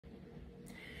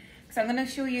So I'm going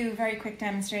to show you a very quick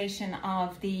demonstration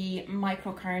of the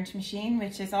microcurrent machine,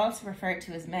 which is also referred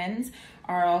to as MENS,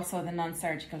 or also the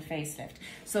non-surgical facelift.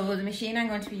 So the machine I'm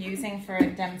going to be using for the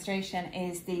demonstration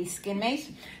is the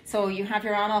SkinMate. So you have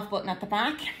your on-off button at the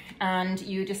back and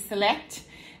you just select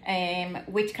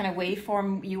which kind of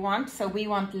waveform you want. So we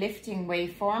want lifting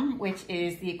waveform, which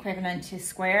is the equivalent to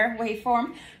square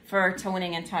waveform for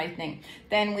toning and tightening.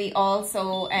 Then we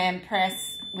also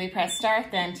press start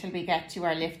then till we get to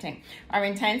our lifting. Our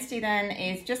intensity then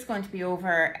is just going to be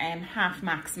over half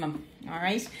maximum. All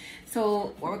right,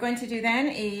 so what we're going to do then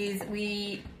is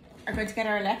we are going to get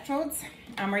our electrodes,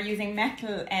 and we're using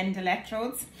metal end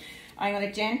electrodes. I'm going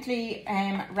to gently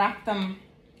wrap them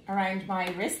around my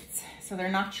wrists so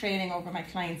they're not trailing over my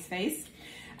client's face.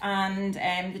 And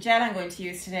the gel I'm going to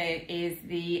use today is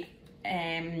the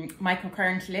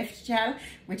microcurrent lift gel,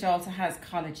 which also has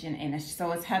collagen in it.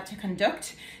 So it's helped to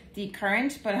conduct the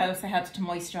current, but it also helps to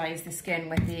moisturize the skin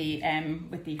with the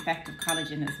effect of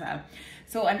collagen as well.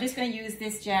 So I'm just going to use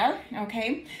this gel,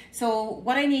 okay? So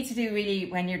what I need to do really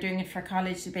when you're doing it for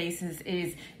college bases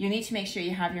is you need to make sure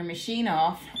you have your machine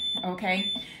off,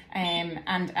 okay? And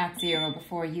at 0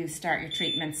 before you start your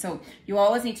treatment. So you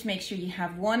always need to make sure you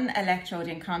have one electrode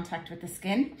in contact with the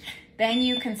skin. Then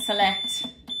you can select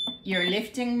your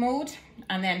lifting mode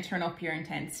and then turn up your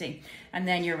intensity, and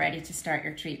then you're ready to start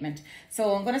your treatment.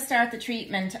 So I'm going to start the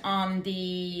treatment on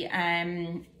the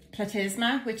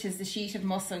platysma, which is the sheet of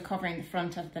muscle covering the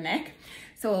front of the neck.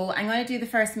 So I'm going to do the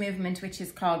first movement, which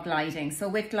is called gliding. So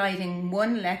with gliding,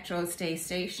 one electrode stays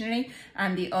stationary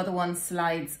and the other one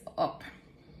slides up.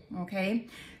 Okay,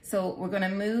 so we're going to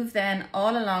move then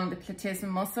all along the platysma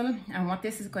muscle, and what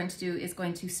this is going to do is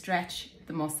going to stretch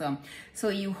the muscle. So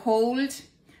you hold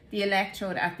the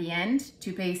electrode at the end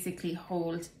to basically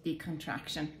hold the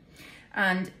contraction.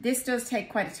 And this does take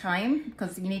quite a time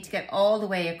because you need to get all the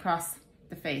way across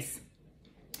the face.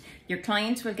 Your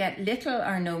client will get little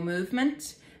or no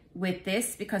movement with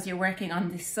this because you're working on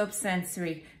the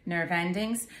subsensory nerve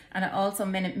endings, and it also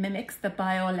mimics the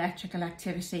bioelectrical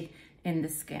activity in the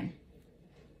skin.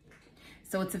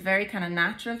 So it's a very kind of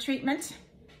natural treatment.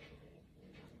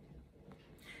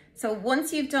 So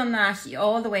once you've done that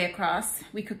all the way across,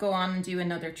 we could go on and do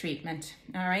another treatment,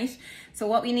 all right? So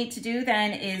what we need to do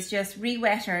then is just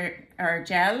re-wet our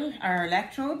gel, our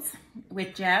electrodes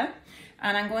with gel,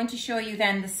 and I'm going to show you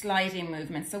then the sliding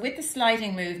movement. So with the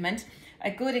sliding movement,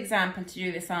 a good example to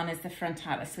do this on is the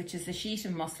frontalis, which is the sheet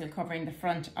of muscle covering the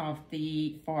front of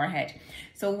the forehead.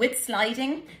 So with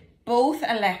sliding, both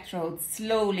electrodes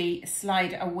slowly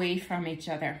slide away from each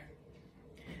other.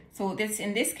 So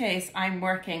in this case, I'm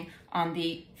working on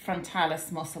the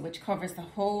frontalis muscle, which covers the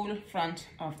whole front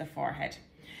of the forehead.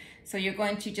 So you're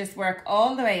going to just work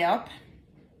all the way up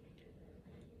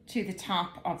to the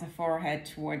top of the forehead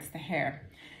towards the hair.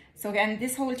 So again,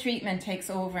 this whole treatment takes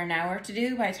over an hour to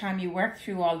do. By the time you work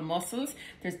through all the muscles,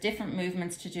 there's different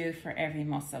movements to do for every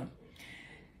muscle.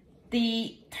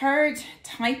 The third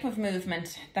type of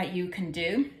movement that you can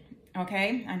do,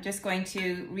 okay, I'm just going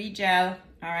to re-gel,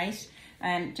 all right,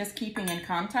 and just keeping in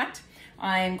contact.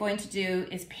 I'm going to do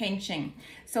is pinching.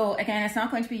 So again, it's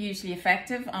not going to be hugely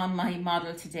effective on my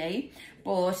model today,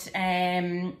 but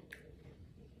I'm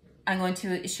going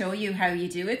to show you how you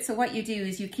do it. So what you do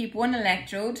is you keep one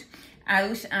electrode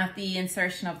out at the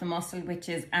insertion of the muscle, which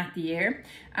is at the ear.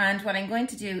 And what I'm going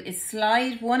to do is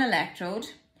slide one electrode,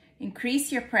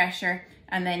 increase your pressure,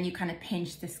 and then you kind of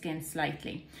pinch the skin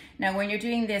slightly. Now, when you're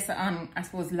doing this on, I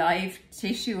suppose, live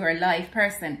tissue or live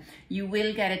person, you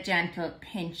will get a gentle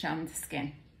pinch on the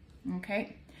skin,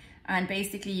 okay? And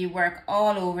basically you work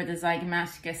all over the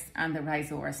zygomaticus and the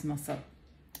rhizoras muscle.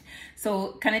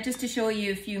 So kind of just to show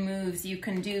you a few moves, you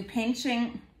can do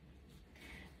pinching.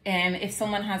 If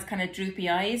someone has kind of droopy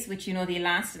eyes, which you know the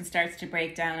elastin starts to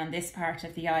break down on this part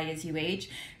of the eye as you age.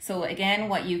 So again,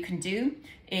 what you can do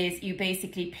is you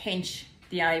basically pinch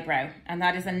the eyebrow, and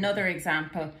that is another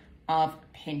example of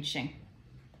pinching.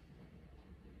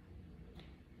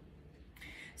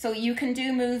 So you can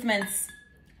do movements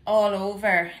all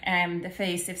over the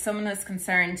face. If someone was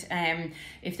concerned,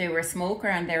 if they were a smoker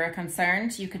and they were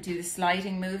concerned, you could do the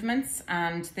sliding movements,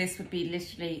 and this would be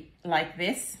literally like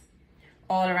this,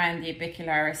 all around the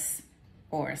orbicularis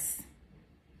oris.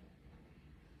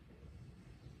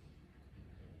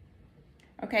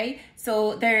 Okay,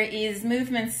 so there is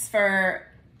movements for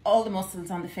all the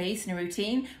muscles on the face in a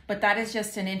routine, but that is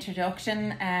just an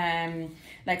introduction.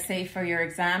 Like say for your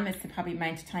exam, it's the probably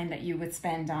amount of time that you would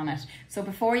spend on it. So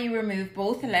before you remove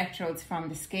both electrodes from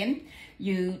the skin,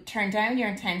 you turn down your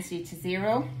intensity to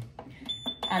 0,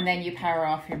 and then you power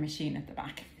off your machine at the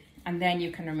back, and then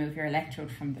you can remove your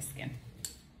electrode from the skin.